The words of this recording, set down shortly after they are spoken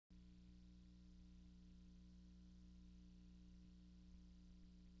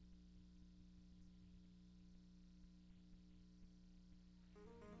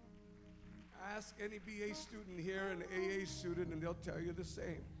Ask any BA student here, an AA student, and they'll tell you the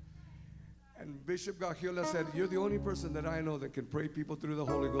same. And Bishop Gagiola said, you're the only person that I know that can pray people through the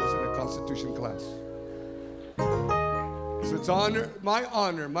Holy Ghost in a Constitution class. So it's my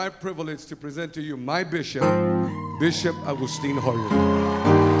honor, my privilege to present to you my bishop, Bishop Augustine Hoyer.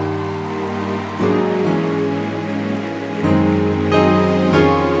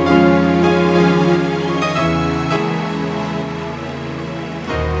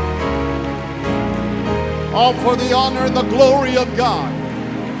 All for the honor and the glory of God.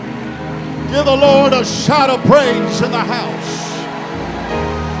 Give the Lord a shout of praise in the house.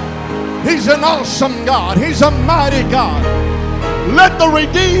 He's an awesome God. He's a mighty God. Let the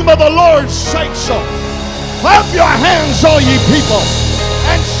redeemed of the Lord say so. Clap your hands, all ye people,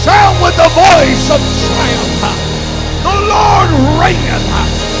 and shout with the voice of triumph. The Lord reigneth.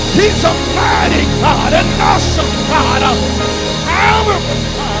 He's a mighty God, an awesome God, a powerful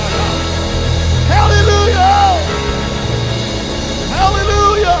God. Hallelujah!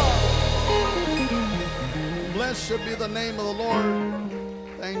 Hallelujah! Blessed be the name of the Lord.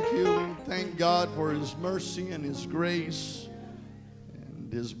 Thank you. Thank God for His mercy and His grace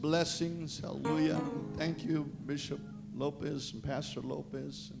and His blessings. Hallelujah. Thank you, Bishop Lopez and Pastor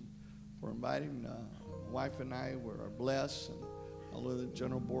Lopez, and for inviting my wife and I. We're blessed. And hallelujah, the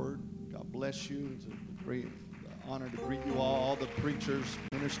General Board. God bless you. It's a great honor to greet you all the preachers,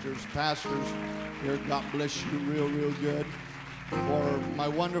 ministers, pastors here. God bless you real good. For my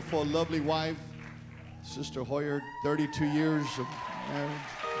wonderful, lovely wife, Sister Hoyer, 32 years of marriage.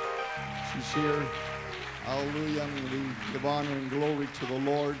 She's here. Hallelujah. And we give honor and glory to the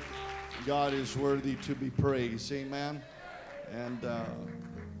Lord. God is worthy to be praised. Amen. And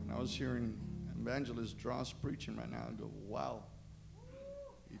when I was hearing Evangelist Dross preaching right now, I go, wow.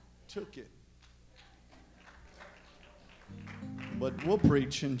 He took it. But we'll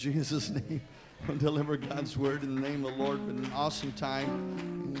preach in Jesus' name. We'll deliver God's word in the name of the Lord. Been an awesome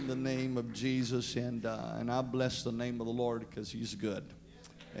time in the name of Jesus. And I bless the name of the Lord because He's good.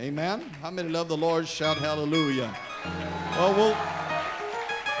 Amen. How many love the Lord? Shout hallelujah. Well,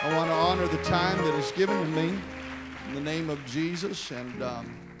 I want to honor the time that is given to me in the name of Jesus. And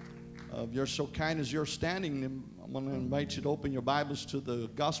if you're so kind as you're standing, I'm going to invite you to open your Bibles to the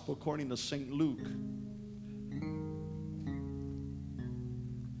Gospel according to St. Luke.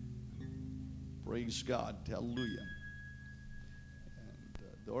 Praise God. Hallelujah.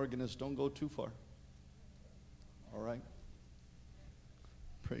 And the organist, don't go too far. All right.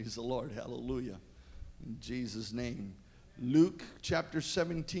 Praise the Lord. Hallelujah. In Jesus' name. Luke chapter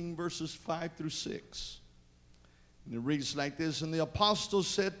 17, verses 5 through 6. And it reads like this. And the apostles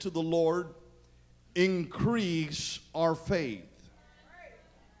said to the Lord, increase our faith.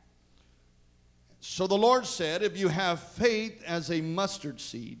 So the Lord said, if you have faith as a mustard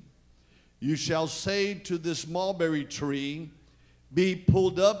seed, you shall say to this mulberry tree, be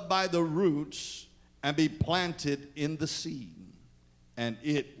pulled up by the roots and be planted in the sea, and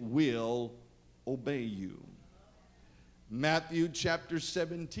it will obey you. Matthew chapter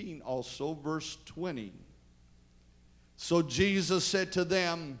 17, also verse 20. So Jesus said to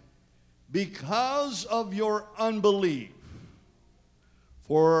them, because of your unbelief,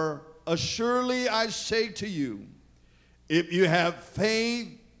 for assuredly I say to you, if you have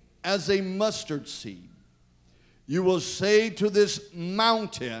faith as a mustard seed, you will say to this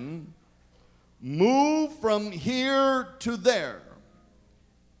mountain, move from here to there,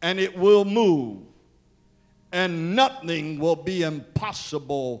 and it will move, and nothing will be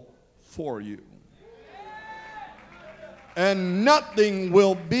impossible for you. And nothing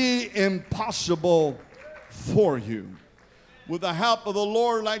will be impossible for you. With the help of the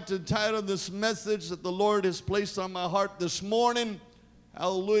Lord, I'd like to title this message that the Lord has placed on my heart this morning.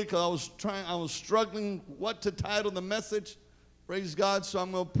 Hallelujah, because I was struggling what to title the message. Praise God, so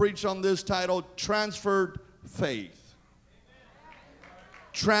I'm going to preach on this title, Transferred Faith.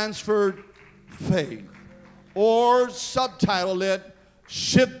 Transferred Faith. Or subtitle it,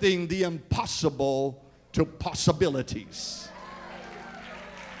 Shifting the Impossible to Possibilities.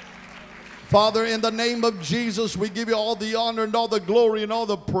 Father, in the name of Jesus, we give you all the honor and all the glory and all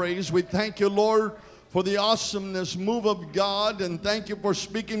the praise. We thank you, Lord, for the awesomeness move of God, and thank you for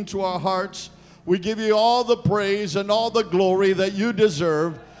speaking to our hearts. We give you all the praise and all the glory that you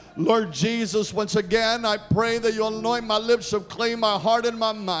deserve. Lord Jesus, once again, I pray that you'll anoint my lips of clay, my heart and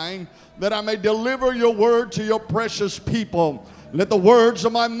my mind, that I may deliver your word to your precious people. Let the words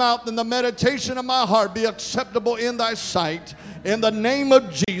of my mouth and the meditation of my heart be acceptable in thy sight. In the name of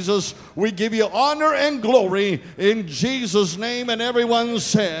Jesus, we give you honor and glory in Jesus' name. And everyone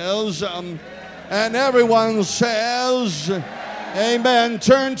says, Amen.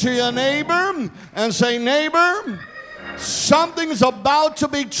 Turn to your neighbor and say, neighbor, something's about to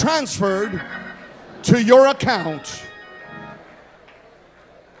be transferred to your account.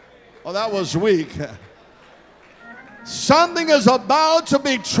 Oh, that was weak. Something is about to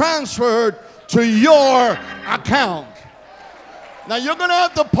be transferred to your account. Now, you're going to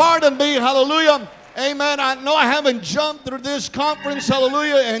have to pardon me, hallelujah. Amen. I know I haven't jumped through this conference,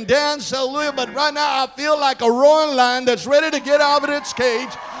 hallelujah, and danced, hallelujah, but right now I feel like a roaring lion that's ready to get out of its cage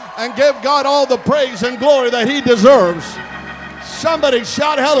and give God all the praise and glory that He deserves. Somebody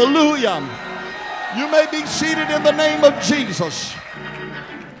shout hallelujah. You may be seated in the name of Jesus.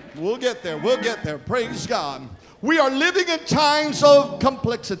 We'll get there. We'll get there. Praise God. We are living in times of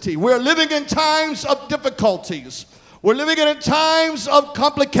complexity. We're living in times of difficulties. We're living in times of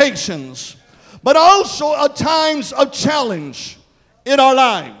complications, but also at times of challenge in our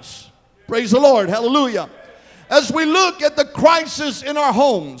lives. Praise the Lord. Hallelujah. As we look at the crisis in our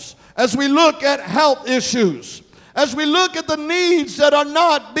homes, as we look at health issues, as we look at the needs that are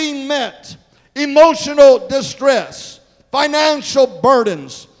not being met, emotional distress, financial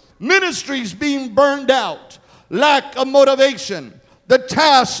burdens, ministries being burned out, lack of motivation, the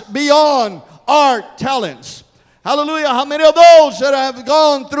tasks beyond our talents. Hallelujah. How many of those that have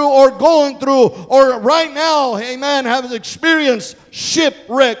gone through or going through or right now, amen, have experienced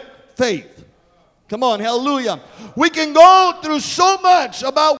shipwrecked faith? Come on, hallelujah. We can go through so much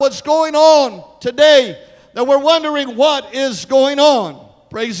about what's going on today that we're wondering what is going on.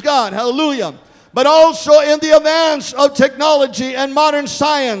 Praise God, hallelujah. But also in the advance of technology and modern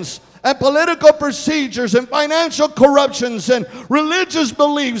science and political procedures and financial corruptions and religious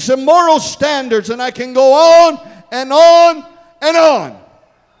beliefs and moral standards, and I can go on and on and on.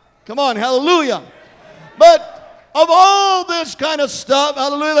 Come on, hallelujah. But of all this kind of stuff,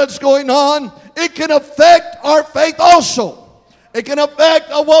 hallelujah, that's going on, it can affect our faith also. It can affect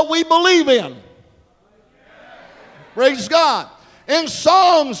what we believe in. Praise God. In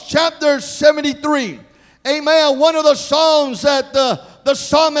Psalms chapter 73, amen, one of the psalms that the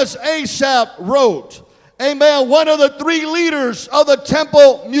psalmist Asaph wrote, amen, one of the three leaders of the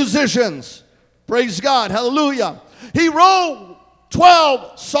temple musicians. Praise God, hallelujah. He wrote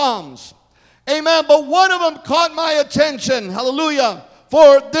 12 psalms, amen, but one of them caught my attention, hallelujah,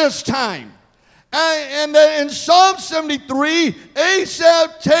 for this time. And in Psalm 73,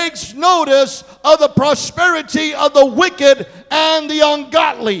 Asaph takes notice of the prosperity of the wicked and the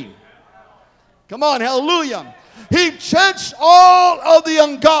ungodly. Come on, hallelujah. He checks all of the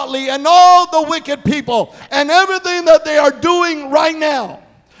ungodly and all the wicked people and everything that they are doing right now.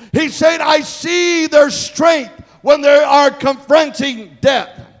 He said, I see their strength when they are confronting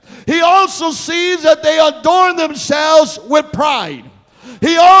death. He also sees that they adorn themselves with pride.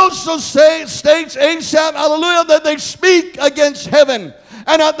 He also states, Asaph, hallelujah, that they speak against heaven,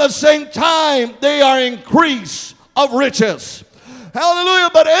 and at the same time they are increase of riches. Hallelujah.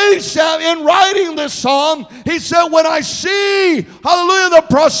 But Asaph, in writing this psalm, he said, when I see, hallelujah, the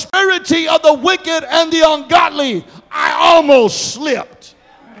prosperity of the wicked and the ungodly, I almost slipped.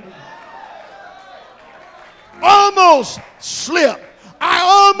 Almost slipped. I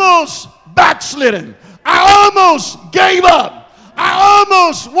almost backslidden. I almost gave up. I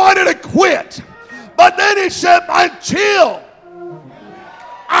almost wanted to quit. But then he said, until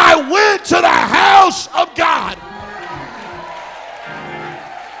I went to the house of God.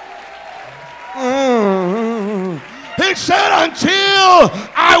 He said, until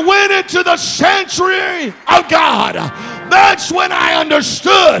I went into the sanctuary of God. That's when I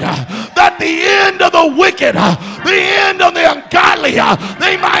understood that the end of the wicked, the end of the ungodly,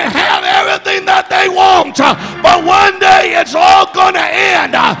 they might have everything that they want, but one day it's all going to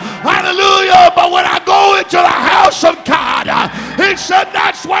end. Hallelujah. But when I go into the house of God, he said,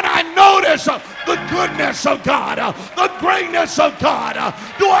 that's when I notice the goodness of God, the greatness of God.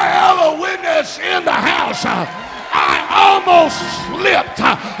 Do I have a witness in the house? I almost slipped.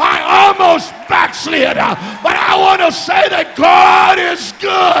 I almost backslid. But I want to say that God is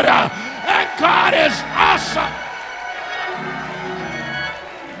good and God is awesome.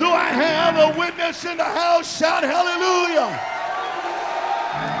 Do I have a witness in the house? Shout hallelujah.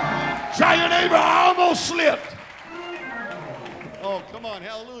 Tell your neighbor, I almost slipped. Oh, come on,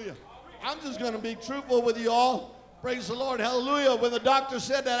 hallelujah. I'm just going to be truthful with you all. Praise the Lord, hallelujah. When the doctor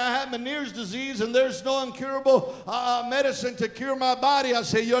said that I had Meniere's disease and there's no incurable medicine to cure my body, I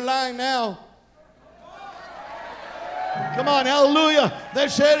say, you're lying now. Come on, hallelujah. They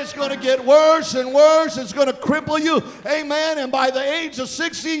said it's going to get worse and worse. It's going to cripple you. Amen. And by the age of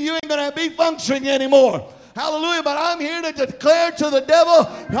 60, you ain't going to be functioning anymore. Hallelujah. But I'm here to declare to the devil,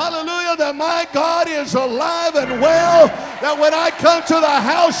 hallelujah, that my God is alive and well. that when I come to the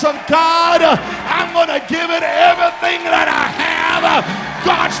house of God, I'm going to give it everything that I have.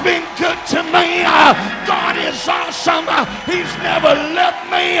 God's been good to me. God is awesome. He's never left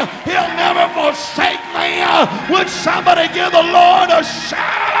me. He'll never forsake me. Would somebody give the Lord a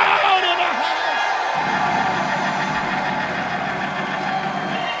shout in the house?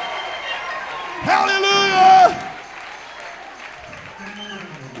 Hallelujah.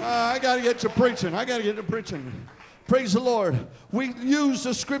 I got to get to preaching. Praise the Lord. We use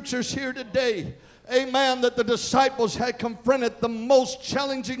the scriptures here today. Amen. That the disciples had confronted the most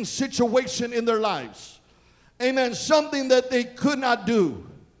challenging situation in their lives. Amen. Something that they could not do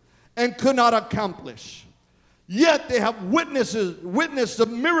and could not accomplish. Yet they have witnessed the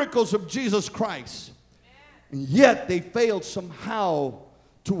miracles of Jesus Christ. And yet they failed somehow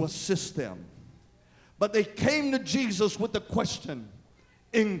to assist them. But they came to Jesus with the question,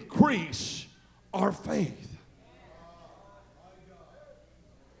 increase our faith.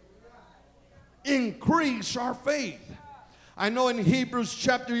 Increase our faith. I know in Hebrews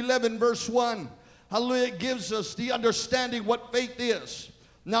chapter 11 verse 1, hallelujah, it gives us the understanding what faith is.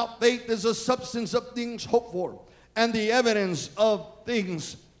 Now faith is the substance of things hoped for and the evidence of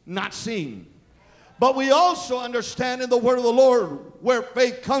things not seen. But we also understand in the word of the Lord where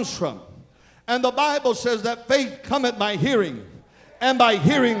faith comes from. And the Bible says that faith cometh by hearing, and by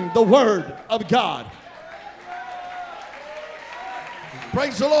hearing the word of God.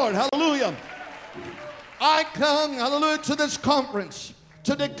 Praise the Lord. Hallelujah. I come, hallelujah, to this conference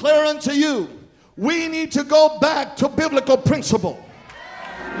to declare unto you, we need to go back to biblical principle.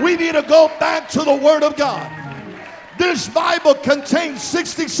 We need to go back to the Word of God. This Bible contains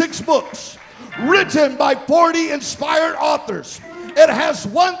 66 books written by 40 inspired authors. It has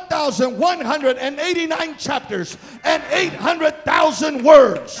 1,189 chapters and 800,000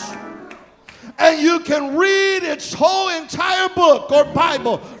 words. And you can read its whole entire book or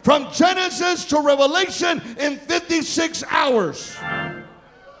Bible from Genesis to Revelation in 56 hours.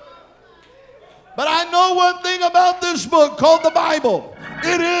 But I know one thing about this book called the Bible.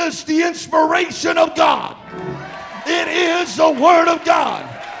 It is the inspiration of God. It is the Word of God.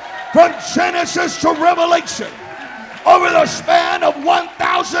 From Genesis to Revelation. Over the span of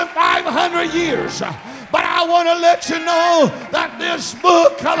 1,500 years. But I want to let you know that this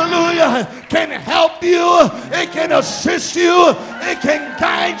book, hallelujah, can help you. It can assist you. It can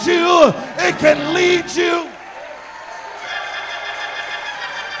guide you. It can lead you.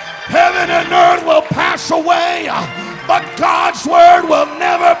 Heaven and earth will pass away, but God's word will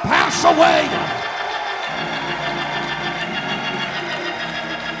never pass away.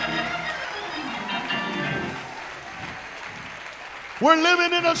 We're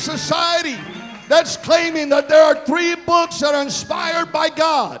living in a society that's claiming that there are 3 books that are inspired by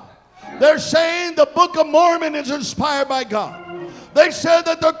God. They're saying the Book of Mormon is inspired by God. They said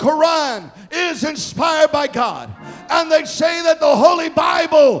that the Quran is inspired by God. And they say that the Holy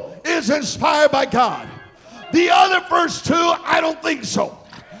Bible is inspired by God. The other first 2, I don't think so.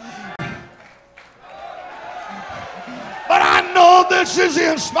 But I know this is the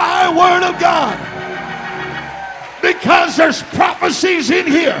inspired Word of God. Because there's prophecies in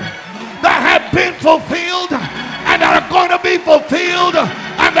here that have been fulfilled and that are going to be fulfilled,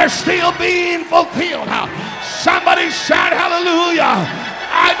 and they're still being fulfilled. Somebody shout hallelujah.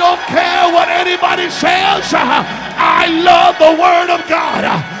 I don't care what anybody says. I love the Word of God.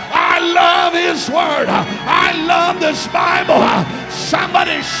 I love His Word. I love this Bible.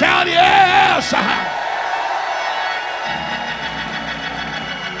 Somebody shout yes.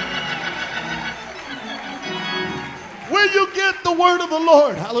 Where you get the word of the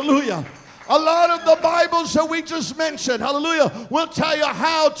Lord, hallelujah. A lot of the Bibles that we just mentioned, hallelujah, will tell you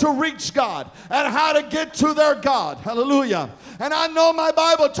how to reach God and how to get to their God, hallelujah. And I know my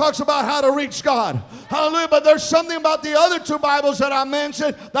Bible talks about how to reach God, hallelujah, but there's something about the other 2 Bibles that I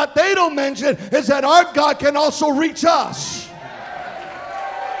mentioned that they don't mention, is that our God can also reach us.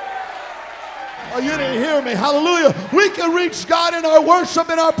 Oh, you didn't hear me. Hallelujah. We can reach God in our worship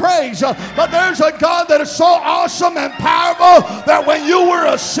and our praise. But there's a God that is so awesome and powerful that when you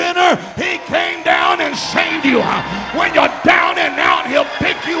were a sinner, He came down and saved you. When you're down and out, He'll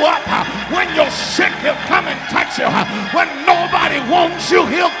pick you up. When you're sick, He'll come and touch you. When nobody wants you,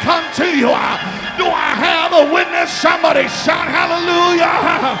 He'll come to you. Do I have a witness? Somebody shout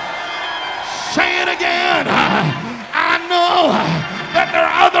hallelujah. Say it again. I know that there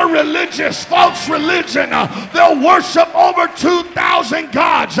are other religious, false religion. They'll worship over 2,000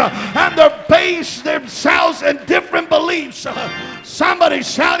 gods and they base themselves in different beliefs. Somebody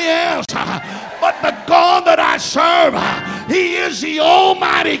shout yes. But the God that I serve, He is the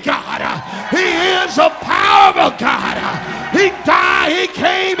Almighty God. He is a powerful God. He died. He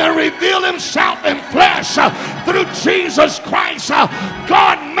came and revealed himself in flesh through Jesus Christ.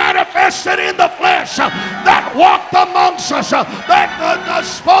 God manifested in the flesh that walked amongst us, that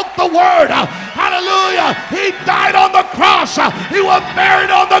spoke the word. Hallelujah. He died on the cross. He was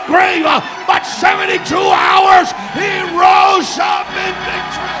buried on the grave. But 72 hours, he rose up in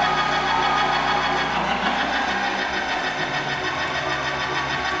victory.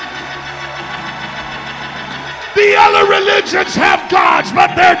 The other religions have gods,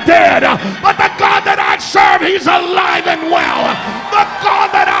 but they're dead. But the God that I serve, he's alive and well. The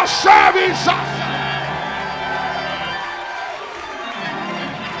God that I serve, he's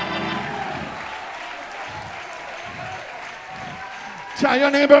Tell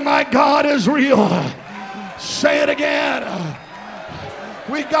your neighbor, my God is real. Say it again.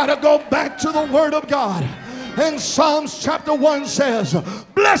 We got to go back to the Word of God. In Psalms chapter 1 says,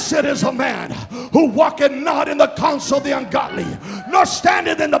 blessed is a man who walketh not in the counsel of the ungodly, nor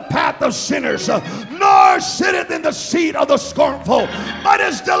standeth in the path of sinners, nor sitteth in the seat of the scornful, but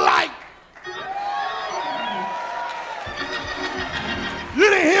his delight. You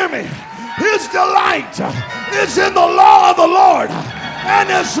didn't hear me. His delight is in the law of the Lord, and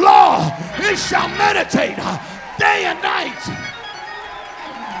his law he shall meditate day and night.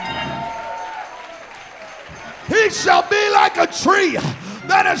 He shall be like a tree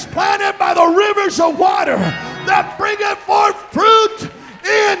that is planted by the rivers of water, that bringeth forth fruit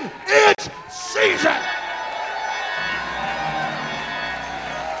in its season.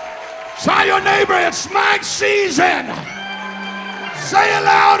 Tell your neighbor, it's my season. Say it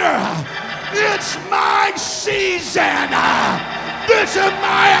louder. It's my season. This is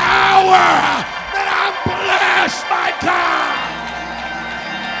my hour that I'm blessed by God.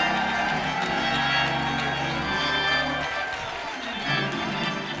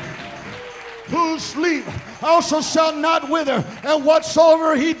 Whose leaf also shall not wither, and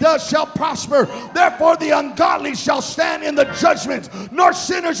whatsoever he does shall prosper. Therefore the ungodly shall stand in the judgment, nor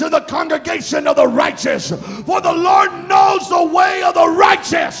sinners in the congregation of the righteous. For the Lord knows the way of the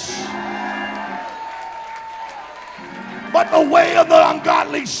righteous, but the way of the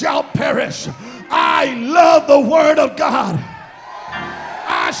ungodly shall perish. I love the Word of God.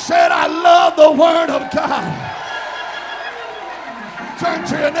 I said I love the Word of God. Turn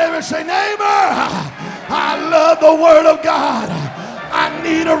to your neighbor and say, neighbor, I love the Word of God. I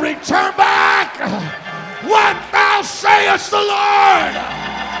need to return back what thou sayest the Lord.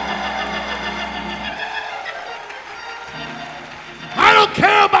 I don't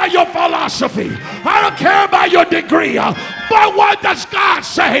care about your philosophy. I don't care about your degree. But what does God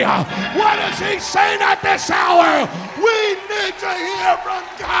say? What is he saying at this hour? We need to hear from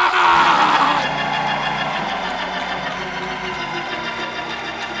God.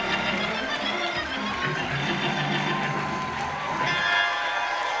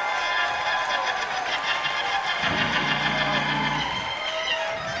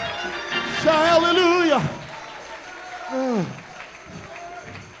 Hallelujah.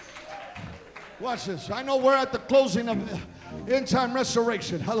 Watch this. I know we're at the closing of end time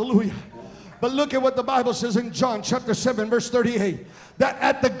restoration. Hallelujah. But look at what the Bible says in John chapter 7 verse 38. That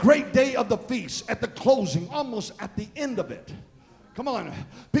at the great day of the feast, at the closing, almost at the end of it. Come on.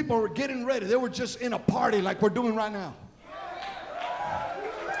 People were getting ready. They were just in a party like we're doing right now.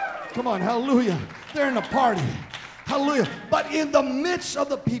 Come on. Hallelujah. They're in a party. Hallelujah. But in the midst of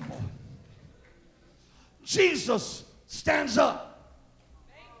the people, Jesus stands up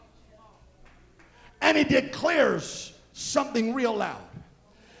and he declares something real loud.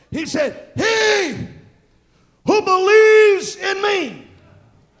 He said, he who believes in me,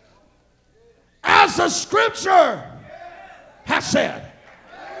 as the scripture has said,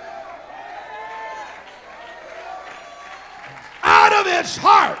 out of his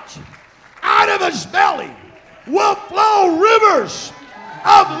heart, out of his belly will flow rivers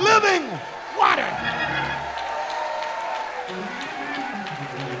of living water.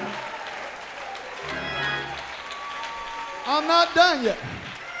 I'm not done yet.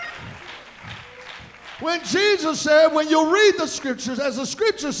 When Jesus said, when you read the scriptures, as the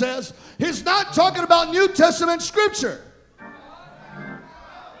scripture says, he's not talking about New Testament scripture.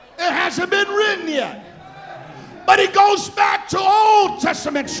 It hasn't been written yet. But he goes back to Old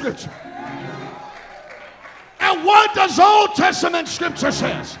Testament scripture. And what does Old Testament scripture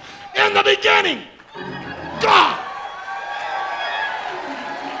says? In the beginning, God.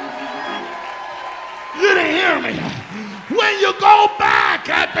 You didn't hear me. When you go back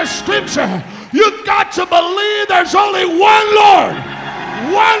at the scripture, you've got to believe there's only one Lord,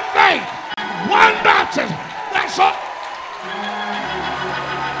 one faith, one baptism. That's all.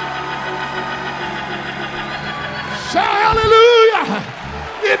 Say hallelujah.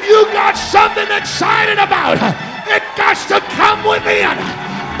 If you got something excited about, it got to come within.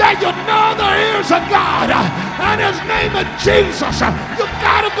 That you know there is a God, and his name is Jesus. You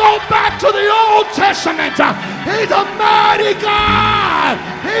got to go back to the Old Testament. He's a mighty God.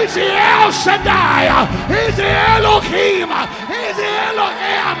 He's the El Shaddai. He's the Elohim. He's the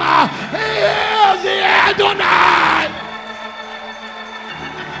Elohim. He is the Adonai.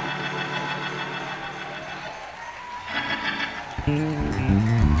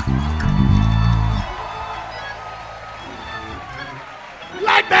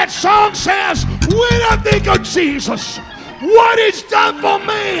 Like that song says, when I think of Jesus, what he's done for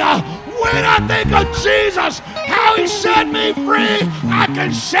me, when I think of Jesus, how he set me free, I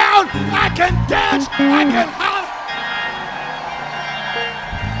can shout, I can dance, I can holler.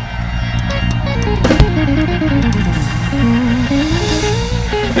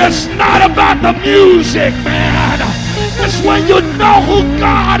 It's not about the music, man. It's when you know who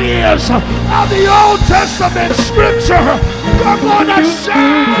God is. Of the Old Testament scripture, you're going to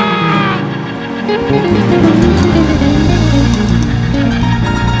shout.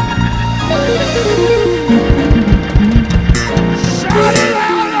 Shout it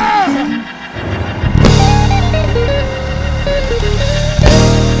louder.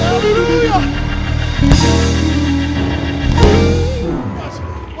 Hallelujah.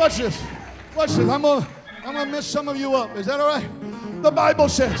 Watch this. Watch this. I'm gonna mess some of you up. Is that all right? The Bible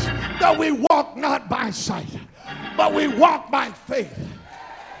says that we walk not by sight, but we walk by faith.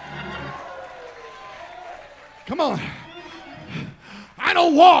 Come on. I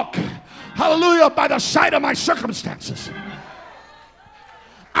don't walk, hallelujah, by the sight of my circumstances.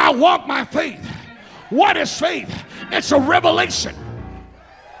 I walk by faith. What is faith? It's a revelation.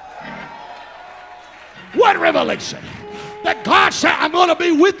 What revelation? That God said, I'm going to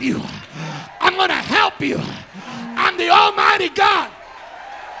be with you. I'm going to help you. I'm the Almighty God.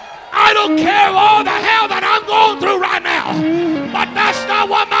 I don't care all the hell that I'm going through right now. But that's not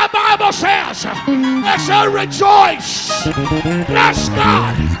what my Bible says. It says rejoice. Bless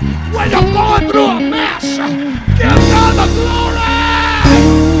God. When you're going through a mess, give God the glory.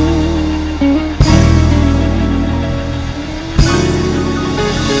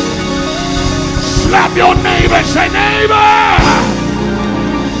 Slap your neighbor and say, neighbor,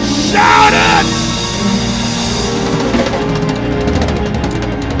 shout it.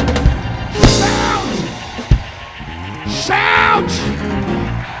 Shout.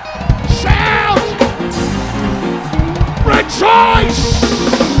 Shout. Rejoice.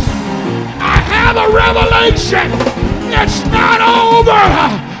 I have a revelation. It's not over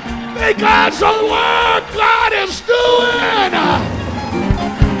because of the work God is doing.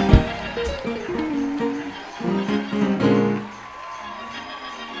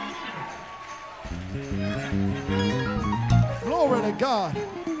 Glory to God.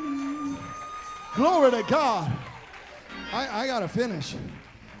 Glory to God. I got to finish.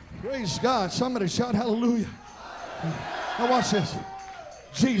 Praise God. Somebody shout hallelujah. Now watch this.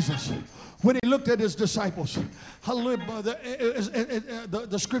 Jesus, when he looked at his disciples, hallelujah,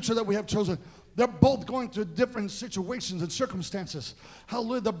 the scripture that we have chosen, they're both going through different situations and circumstances.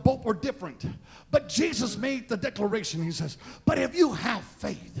 Hallelujah, they both were different. But Jesus made the declaration. He says, but if you have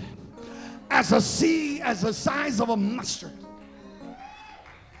faith as a seed, as the size of a mustard,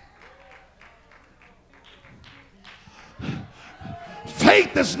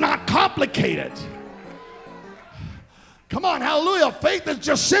 faith is not complicated. Come on, hallelujah. Faith is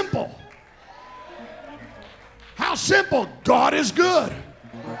just simple. How simple? God is good.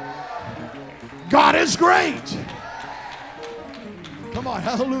 God is great. Come on,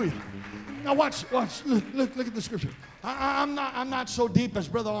 hallelujah. Now watch. Look at the scripture. I'm not so deep as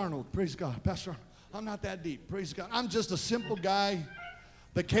Brother Arnold. Praise God. Pastor, I'm not that deep. Praise God. I'm just a simple guy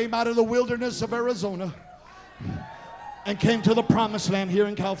that came out of the wilderness of Arizona and came to the promised land here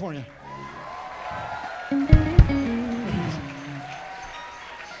in California.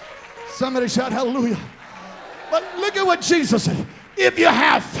 Somebody shout hallelujah. But look at what Jesus said. If you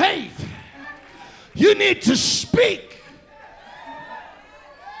have faith, you need to speak,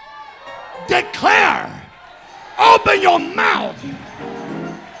 declare, open your mouth.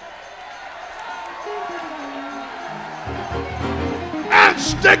 And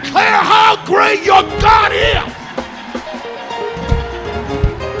declare how great your God is.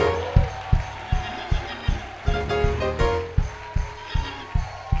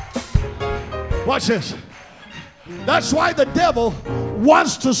 Watch this. That's why the devil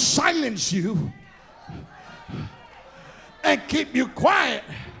wants to silence you and keep you quiet,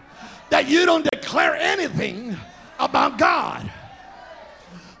 that you don't declare anything about God.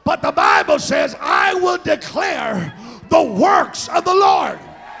 But the Bible says, I will declare the works of the Lord.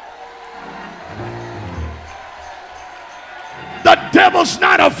 The devil's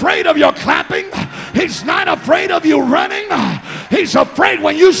not afraid of your clapping. He's not afraid of you running. He's afraid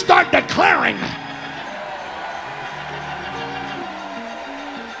when you start declaring.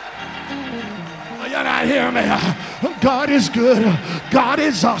 You're not hearing me. God is good. God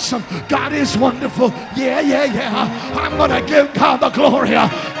is awesome. God is wonderful. Yeah. I'm going to give God the glory.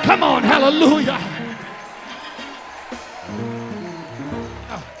 Come on, hallelujah.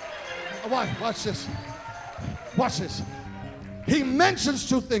 Watch this. Watch this. He mentions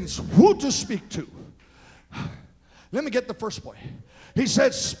two things. Who to speak to. Let me get the first point. He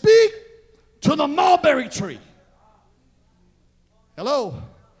said, speak to the mulberry tree. Hello.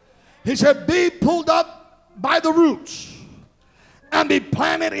 He said, be pulled up by the roots and be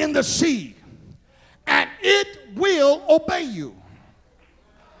planted in the sea, and it will obey you.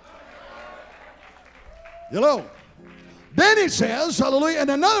 Hello. Then he says, hallelujah,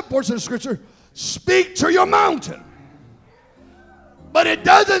 in another portion of scripture, speak to your mountain. But it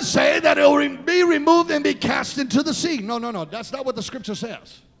doesn't say that it will be removed and be cast into the sea. No. That's not what the scripture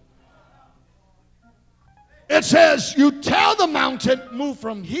says. It says, you tell the mountain, move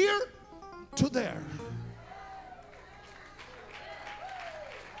from here to there.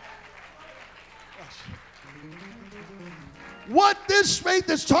 What this faith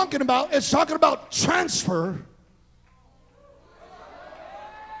is talking about transfer.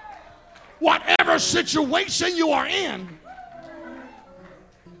 Whatever situation you are in.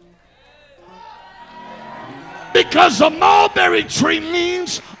 Because the mulberry tree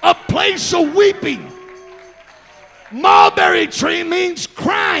means a place of weeping. Mulberry tree means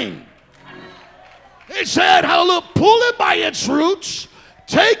crying. He said, hallelujah, pull it by its roots,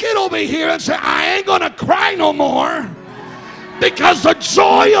 take it over here and say, I ain't going to cry no more because the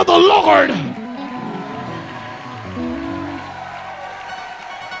joy of the Lord.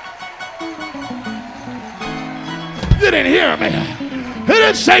 You didn't hear me. It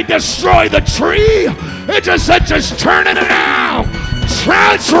didn't say destroy the tree. It just said just turn it around.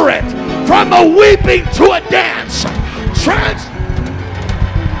 Transfer it from a weeping to a dance.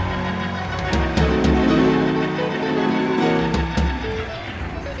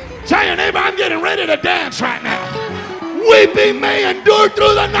 Tell your neighbor, I'm getting ready to dance right now. Weeping may endure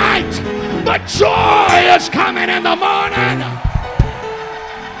through the night, but joy is coming in the morning.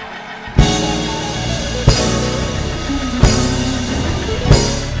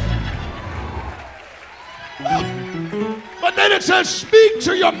 But then it says, speak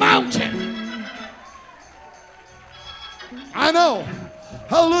to your mountain. I know,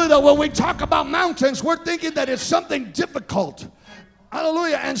 hallelujah, that when we talk about mountains, we're thinking that it's something difficult,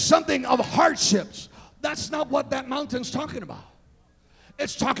 hallelujah, and something of hardships. That's not what that mountain's talking about.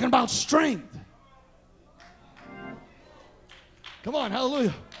 It's talking about strength. Come on,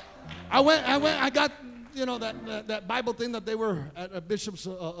 hallelujah. I got, you know, that Bible thing that they were at a bishop's,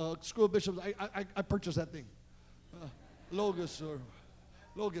 school of bishops. I purchased that thing. Logos,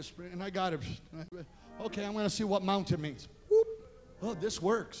 and I got it. Okay, I'm going to see what mountain means. Whoop. Oh, this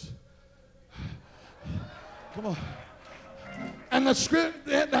works. Come on. And the script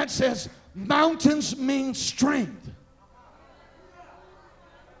that says mountains mean strength.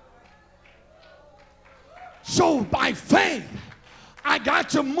 So by faith, I got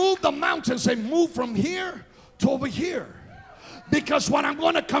to move the mountains and move from here to over here. Because what I'm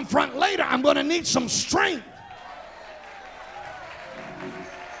going to confront later, I'm going to need some strength.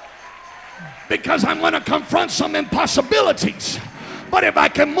 Because I'm going to confront some impossibilities. But if I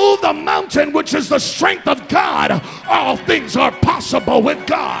can move the mountain, which is the strength of God, all things are possible with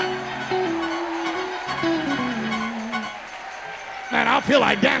God. Man, I feel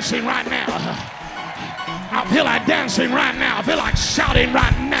like dancing right now. I feel like dancing right now. I feel like shouting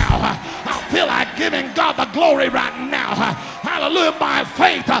right now. I feel like giving God the glory right now. Hallelujah. By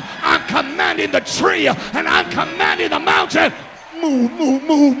faith, I'm commanding the tree and I'm commanding the mountain. Move, move,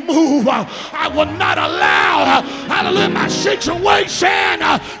 move, move. I will not allow, hallelujah, my situation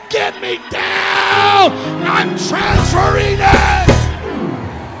get me down. I'm transferring it.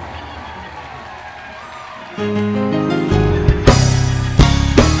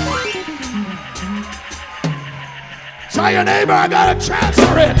 Tell your neighbor, I gotta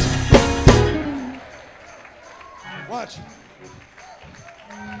transfer it. Watch.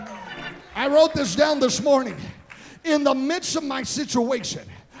 I wrote this down this morning. In the midst of my situation,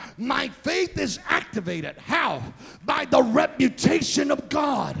 my faith is activated. How? By the reputation of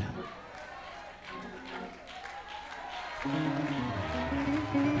God.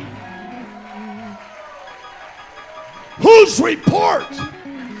 Whose report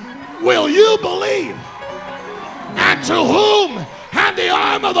will you believe? And to whom had the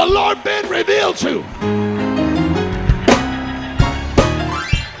arm of the Lord been revealed to?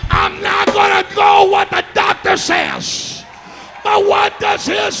 know what the doctor says, but what does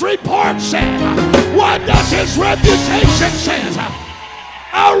his report say? What does his reputation say?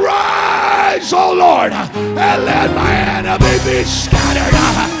 Arise, O Lord, and let my enemy be scattered.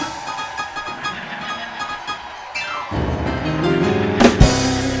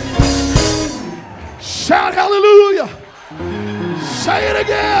 Shout hallelujah. Say it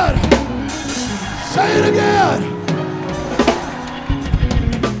again. Say it again.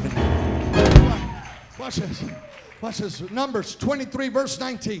 Watch this. Watch this. Numbers 23 verse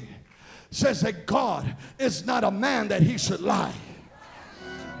 19 says that God is not a man that he should lie,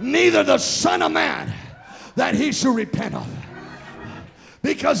 neither the Son of Man that he should repent of.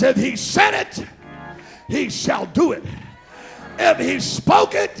 Because if he said it, he shall do it. If he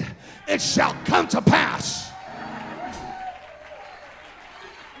spoke it, it shall come to pass.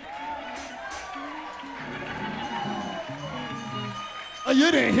 Oh,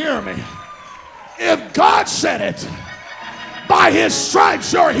 you didn't hear me. If God said it, by his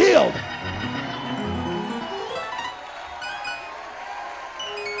stripes you're healed.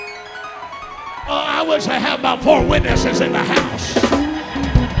 Oh, I wish I had about 4 witnesses in the house.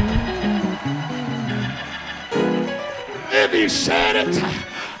 If he said it,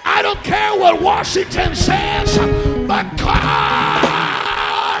 I don't care what Washington says, but God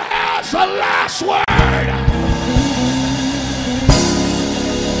has the last word.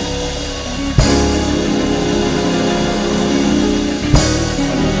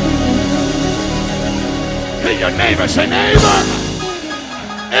 Hey, your neighbor, say, neighbor,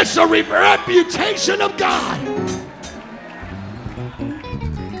 it's a reputation of God.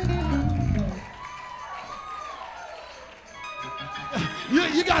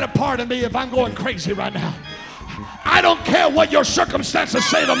 You got to pardon me if I'm going crazy right now. I don't care what your circumstances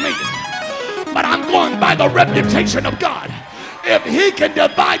say to me, but I'm going by the reputation of God. If he can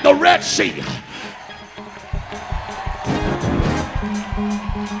divide the Red Sea,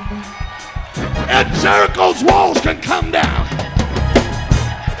 and Jericho's walls can come down.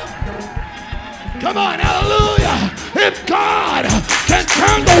 Come on, hallelujah. If God can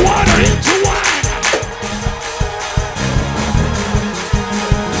turn the water into wine,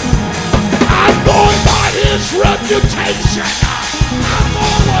 I'm going by his reputation. I'm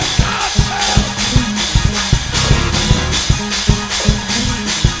going what God says.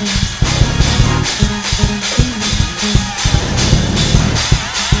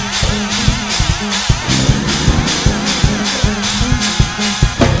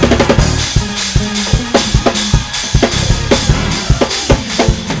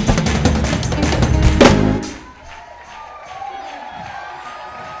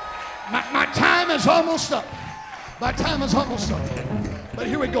 My time is almost up. My time is almost up. But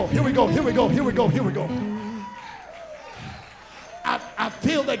here we go. I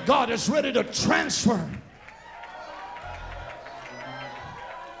feel that God is ready to transfer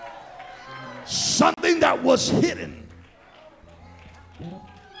something that was hidden,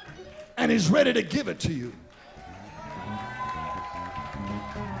 and he's ready to give it to you.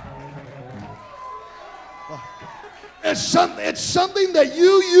 It's something that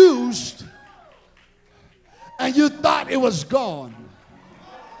you used and you thought it was gone.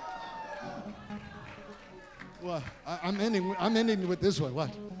 Well, I'm ending with this one. What?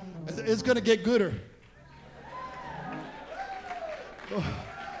 It's going to get gooder. Oh,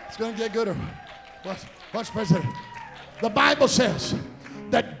 it's going to get gooder. Watch, President. The Bible says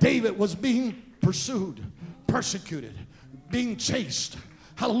that David was being pursued, persecuted, being chased,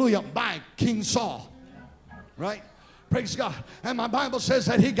 hallelujah, by King Saul. Right? Praise God. And my Bible says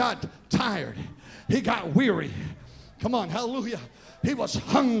that he got tired. He got weary. Come on, hallelujah. He was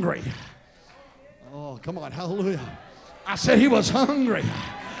hungry. Oh, come on, hallelujah. I said he was hungry.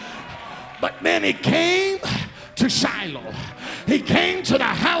 But then he came to Shiloh. He came to the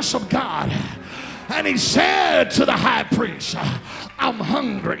house of God. And he said to the high priest, I'm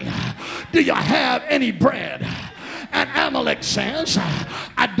hungry. Do you have any bread? And Amalek says,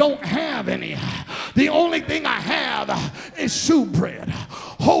 I don't have any. The only thing I have is shoe bread,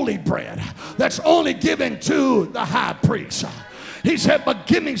 holy bread, that's only given to the high priest. He said, but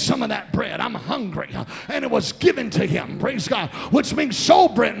give me some of that bread. I'm hungry. And it was given to him, praise God, which means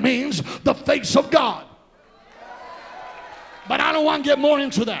showbread means the face of God. But I don't want to get more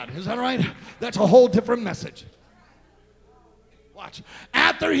into that. Is that right? That's a whole different message. Watch.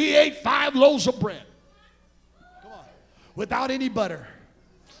 After he ate 5 loaves of bread, without any butter.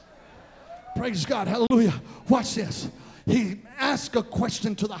 Praise God. Hallelujah. Watch this. He asked a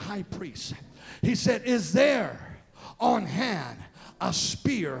question to the high priest. He said, is there on hand a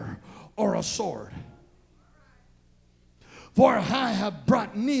spear or a sword? For I have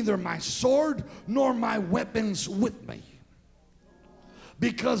brought neither my sword nor my weapons with me,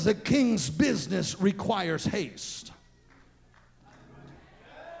 because the king's business requires haste.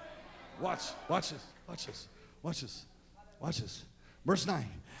 Watch this. Verse 9.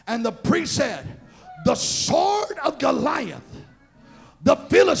 And the priest said, the sword of Goliath, the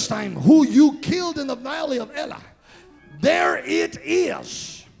Philistine, who you killed in the valley of Elah, there it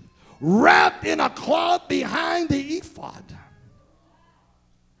is, wrapped in a cloth behind the ephod.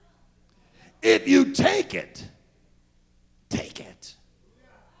 If you take it, take it.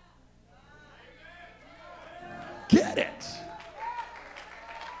 Get it.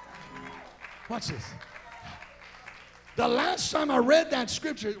 Watch this. The last time I read that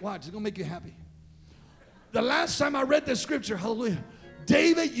scripture, watch, it's going to make you happy. The last time I read this scripture, hallelujah,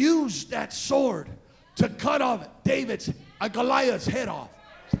 David used that sword to cut off Goliath's head off.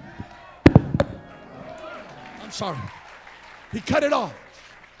 I'm sorry. He cut it off.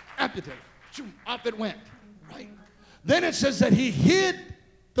 Amputated. Off it went. Right? Then it says that he hid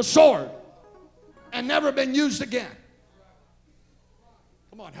the sword and never been used again.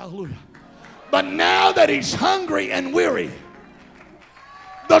 Come on, hallelujah. But now that he's hungry and weary,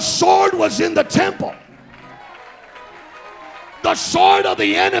 the sword was in the temple. The sword of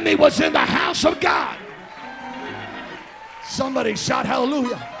the enemy was in the house of God. Somebody shout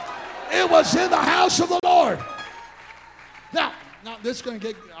hallelujah. It was in the house of the Lord. Now this is going to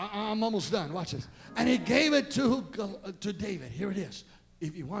get, I'm almost done. Watch this. And he gave it to David. Here it is.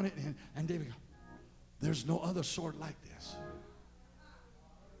 If you want it. And David goes, there's no other sword like this.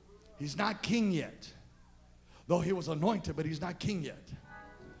 He's not king yet. Though he was anointed, but he's not king yet.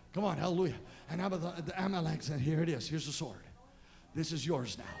 Come on, hallelujah. And the Amalek said, here it is. Here's the sword. This is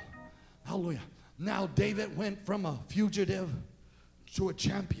yours now. Hallelujah. Now David went from a fugitive to a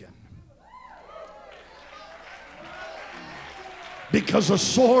champion. Because a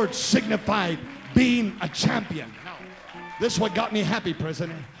sword signified being a champion. Now, this is what got me happy,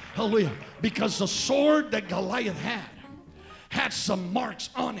 President. Hallelujah. Because the sword that Goliath had some marks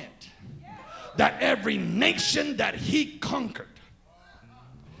on it. That every nation that he conquered,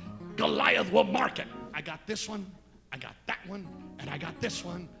 Goliath will mark it. I got this one, I got that one, and I got this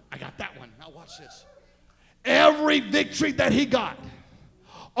one, I got that one. Now watch this. Every victory that he got,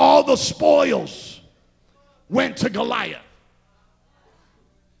 all the spoils went to Goliath.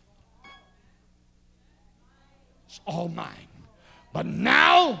 It's all mine. But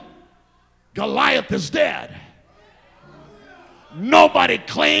now Goliath is dead. Nobody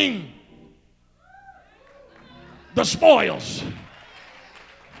claimed the spoils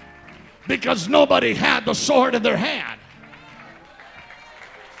because nobody had the sword in their hand.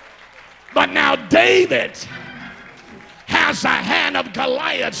 But now David has the hand of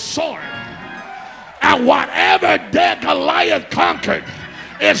Goliath's sword, and whatever that Goliath conquered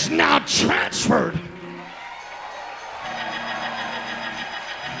is now transferred.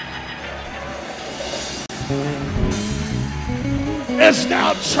 Is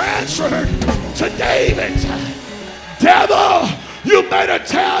now transferred to David. Devil, you better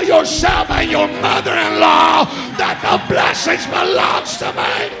tell yourself and your mother-in-law that the blessings belongs to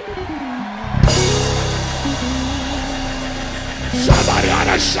me. Somebody ought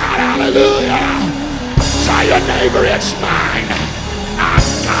to shout hallelujah. Tell your neighbor it's mine. I've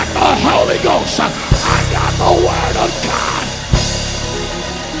got the Holy Ghost. I got the Word of God.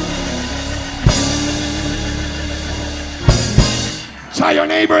 Tell your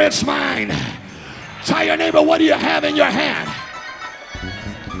neighbor it's mine. Tell your neighbor, what do you have in your hand?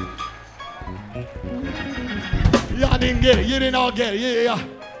 Y'all didn't get it. You didn't all get it. Yeah.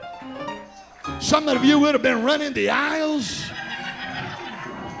 Some of you would have been running the aisles.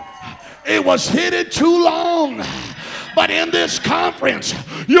 It was hidden too long. But in this conference,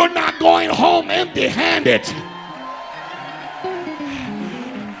 you're not going home empty-handed.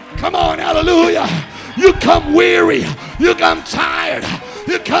 Come on, hallelujah. You come weary. You come tired.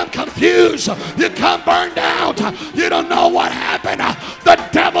 You come confused. You come burned out. You don't know what happened. The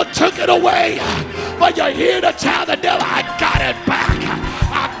devil took it away. But you're here to tell the devil, I got it back.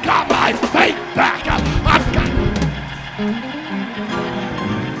 I got my faith back. I've got...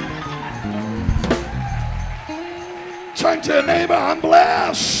 Turn to your neighbor, I'm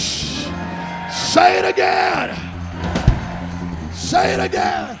blessed. Say it again. Say it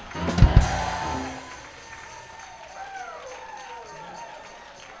again.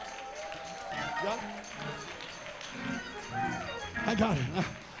 I got it.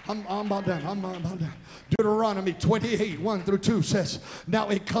 I'm about done. I'm about done. Deuteronomy 28, 1 through 2 says, now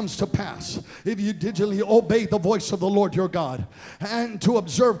it comes to pass, if you diligently obey the voice of the Lord your God, and to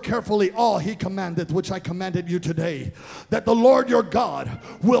observe carefully all he commanded, which I commanded you today, that the Lord your God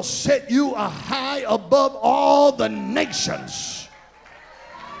will set you high above all the nations.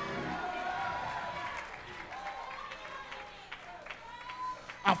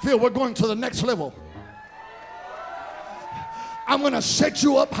 I feel we're going to the next level. I'm going to set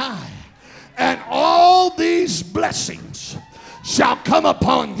you up high, and all these blessings shall come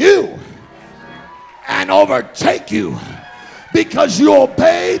upon you and overtake you because you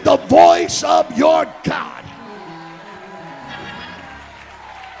obey the voice of your God.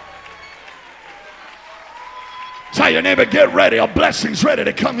 Tell your neighbor, get ready. A blessing's ready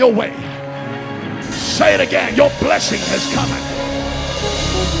to come your way. Say it again. Your blessing is coming.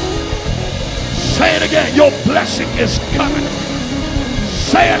 Say it again. Your blessing is coming.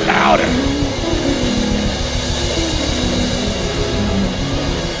 Say it louder.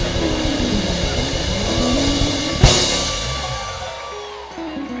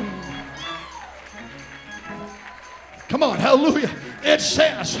 Come on, hallelujah. It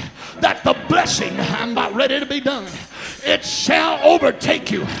says that the blessing, I'm about ready to be done, it shall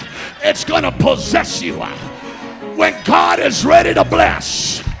overtake you. It's going to possess you. When God is ready to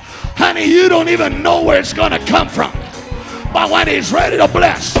bless, honey, you don't even know where it's going to come from. But when he's ready to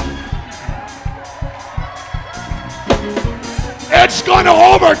bless, it's going to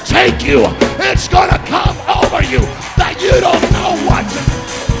overtake you. It's going to come over you that you don't know what to do.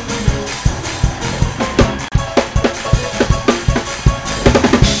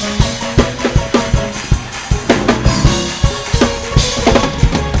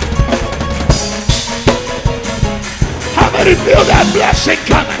 How many feel that blessing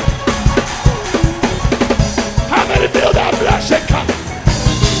coming? How many feel that blessing coming?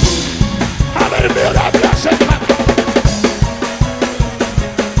 How many feel that blessing coming?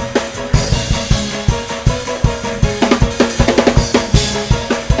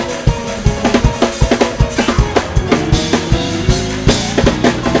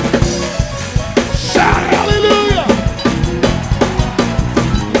 Shout hallelujah!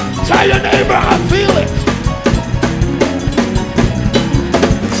 Tell your neighbor, I feel it.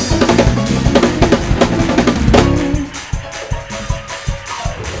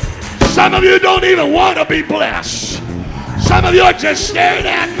 Some of you don't even want to be blessed. Some of you are just staring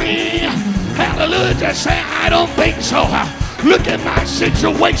at me. Hallelujah, just saying, I don't think so. Look at my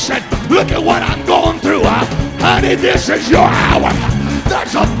situation. Look at what I'm going through. Honey, this is your hour.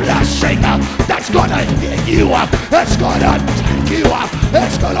 There's a blessing that's going to hit you. That's going to take you.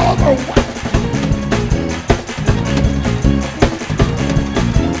 It's going to overwhelm.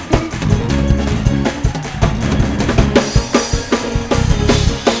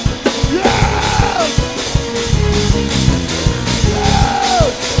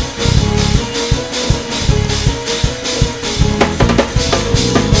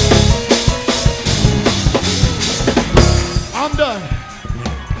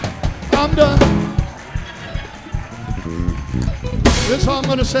 I'm done. This is all I'm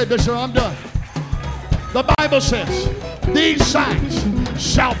going to say, Bishop. I'm done. The Bible says, these signs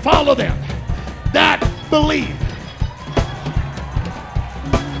shall follow them that believe.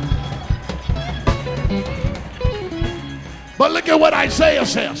 But look at what Isaiah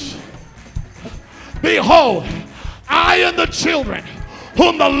says. Behold, I and the children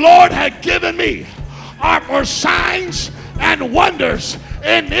whom the Lord had given me are for signs and wonders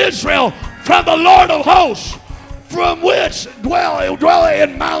in Israel from the Lord of hosts, from which dwell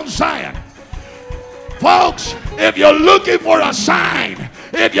in Mount Zion. Folks, if you're looking for a sign,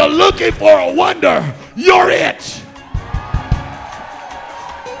 if you're looking for a wonder, you're it.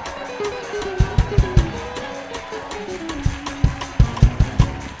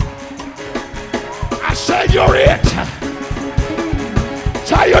 I said you're it.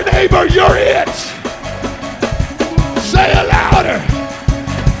 Tell your neighbor you're it. Say it louder.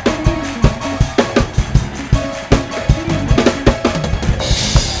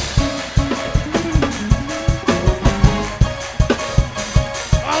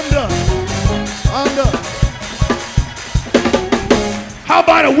 How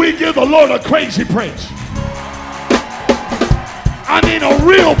about if we give the Lord a crazy praise? I mean a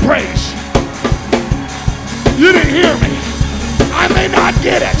real praise. You didn't hear me. I may not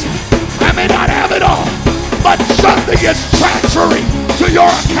get it. I may not have it all. But something is transferring to your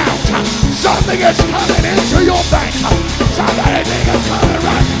account. Something is coming into your bank. Something is coming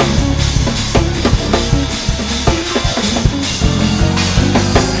right now.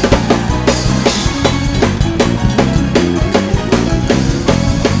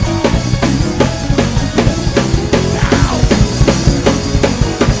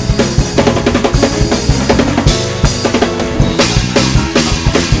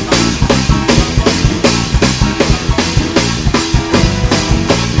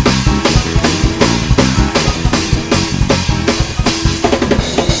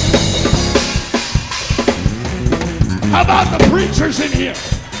 preachers in here?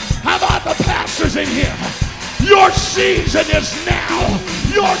 How about the pastors in here? Your season is now.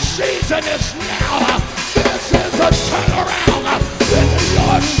 Your season is now. This is a turnaround. This is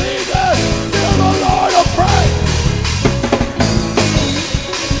your season. Give the Lord a praise.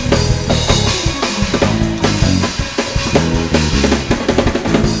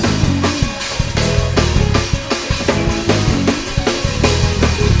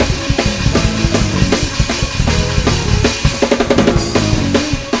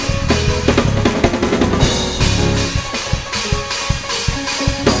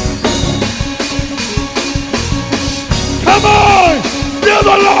 Come on, give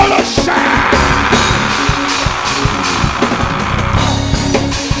the Lord a shout.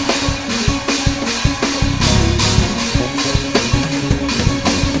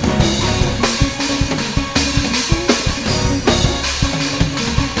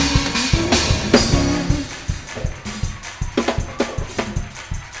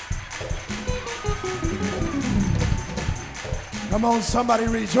 Come on, somebody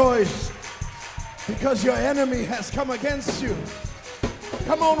rejoice, because your enemy has come against you.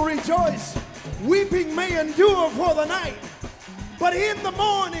 Come on, rejoice. Weeping may endure for the night, but in the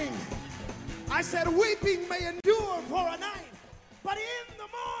morning, I said weeping may endure for a night, but in the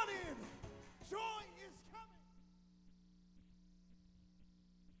morning,